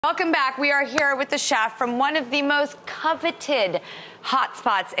Welcome back. We are here with the chef from one of the most coveted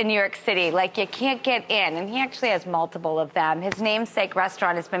hotspots in New York City. Like, you can't get in, and he actually has multiple of them. His namesake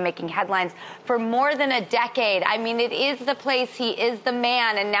restaurant has been making headlines for more than a decade. I mean, it is the place, he is the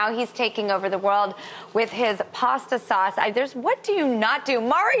man, and now he's taking over the world with his pasta sauce. What do you not do?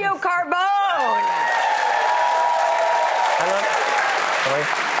 Mario Carbone! Hello.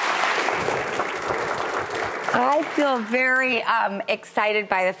 I feel very excited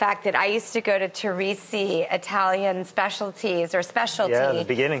by the fact that I used to go to Teresi Italian Specialties or Specialty. Yeah, at the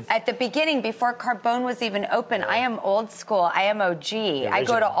beginning. At the beginning, before Carbone was even open. I am old school. I am OG. I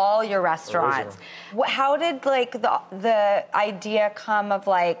go to all your restaurants. How did the idea come of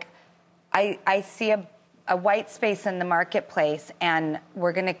I see a white space in the marketplace and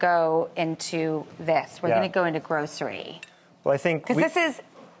we're going to go into this. We're going to go into grocery. Well, I think because this is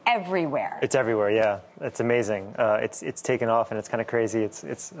everywhere. It's everywhere, yeah. It's amazing. It's taken off and it's kind of crazy.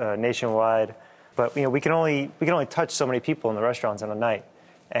 It's nationwide, but we can only touch so many people in the restaurants on a night,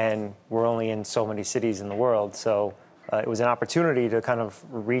 and we're only in so many cities in the world. So it was an opportunity to kind of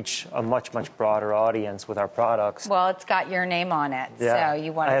reach a much broader audience with our products. Well, it's got your name on it, yeah. So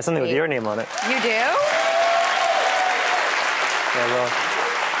you want. I have something with your name on it. You do? Yeah,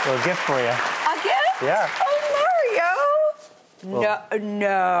 a little gift for you. A gift? Yeah. Oh, Mario. Well,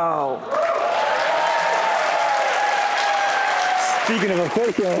 No. Speaking of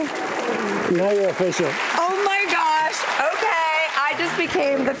official, now you're official. Oh my gosh. Okay. I just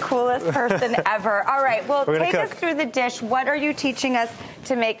became the coolest person ever. All right. Well, take us through the dish. What are you teaching us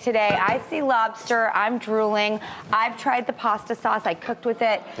to make today? I see lobster. I'm drooling. I've tried the pasta sauce. I cooked with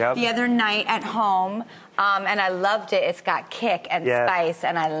it the other night at home. And I loved it. It's got kick and spice,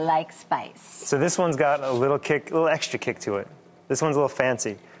 and I like spice. So this one's got a little extra kick to it. This o's a little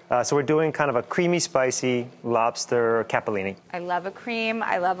fancy. So we're doing kind of a creamy, spicy lobster capellini. I love a cream.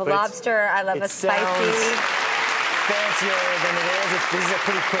 I love a lobster. I love a spicy. Fancier than it is. This is a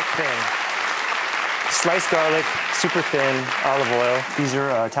pretty quick thing. Sliced garlic, super thin, olive oil. These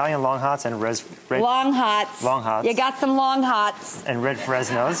are Italian long hots and red. Long hots. Long hots. You got some long hots. And red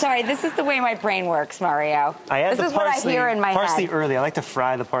Fresnos. Sorry, this is the way my brain works, Mario. This is what I hear in my parsley head. early. I like to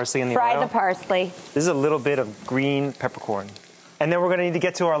fry the parsley in the oil. Fry the parsley. This is a little bit of green peppercorn. And then we're going to need to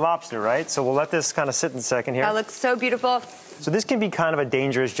get to our lobster, right? So we'll let this kind of sit in a second here. That looks so beautiful. So this can be kind of a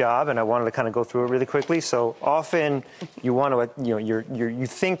dangerous job, and I wanted to kind of go through it really quickly. So often you want to, you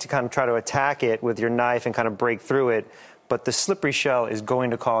think to kind of try to attack it with your knife and kind of break through it, but the slippery shell is going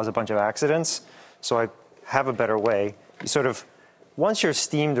to cause a bunch of accidents. So I have a better way. You sort of, once you're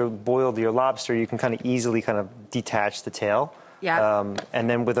steamed or boiled your lobster, you can kind of easily kind of detach the tail. Yeah. And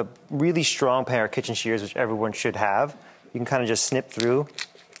then with a really strong pair of kitchen shears, which everyone should have, you can kind of just snip through.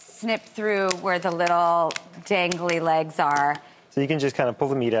 Snip through where the little dangly legs are. So you can just kind of pull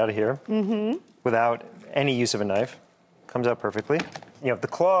the meat out of here without any use of a knife. Comes out perfectly. The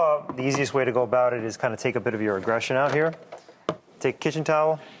claw, the easiest way to go about it is kind of take a bit of your aggression out here. Take a kitchen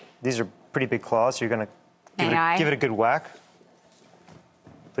towel. These are pretty big claws, so you're going to give it a good whack.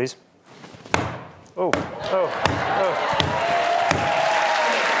 Please. Oh.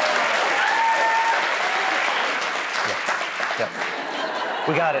 Yeah.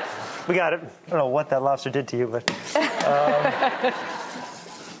 We got it. I don't know what that lobster did to you, but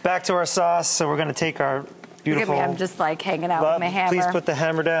back to our sauce. So we're going to take our beautiful. Look at me, I'm just like hanging out with my hammer. Please put the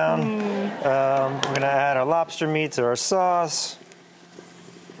hammer down. We're going to add our lobster meat to our sauce.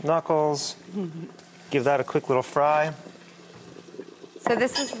 Knuckles. Give that a quick little fry. So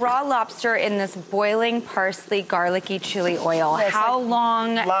this is raw lobster in this boiling parsley, garlicky, chili oil. How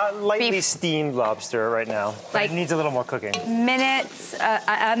long? Lightly steamed lobster right now. It needs a little more cooking. Minutes,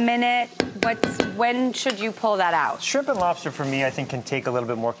 a minute. When should you pull that out? Shrimp and lobster for me, I think, can take a little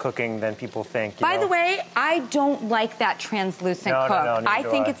bit more cooking than people think. By the way, I don't like that translucent cook. No, I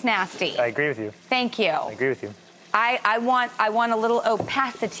think it's nasty. I agree with you. Thank you. I agree with you. I want a little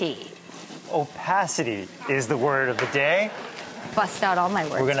opacity. Opacity is the word of the day. Bust out all my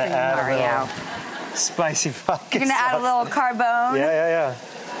words. We're going to add Mario. a little spicy vodka. You're going to add a little Carbone. Yeah.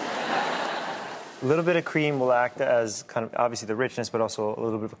 A little bit of cream will act as kind of obviously the richness, but also a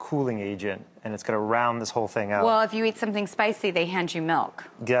little bit of a cooling agent, and it's going to round this whole thing out. Well, if you eat something spicy, they hand you milk.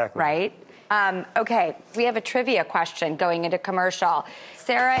 Exactly. Right? Okay, we have a trivia question going into commercial.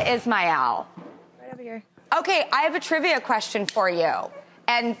 Sarah Ismail. Right over here. Okay, I have a trivia question for you.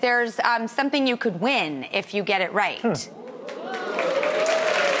 And there's something you could win if you get it right.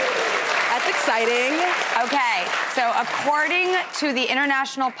 That's exciting. Okay, so according to the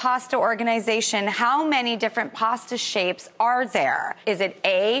International Pasta Organization, how many different pasta shapes are there? Is it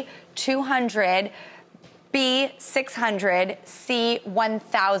A, 200, B, 600, C,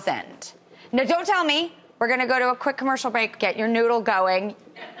 1,000. No, don't tell me. We're going to go to a quick commercial break, get your noodle going,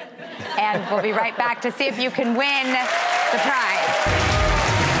 and we'll be right back to see if you can win the prize.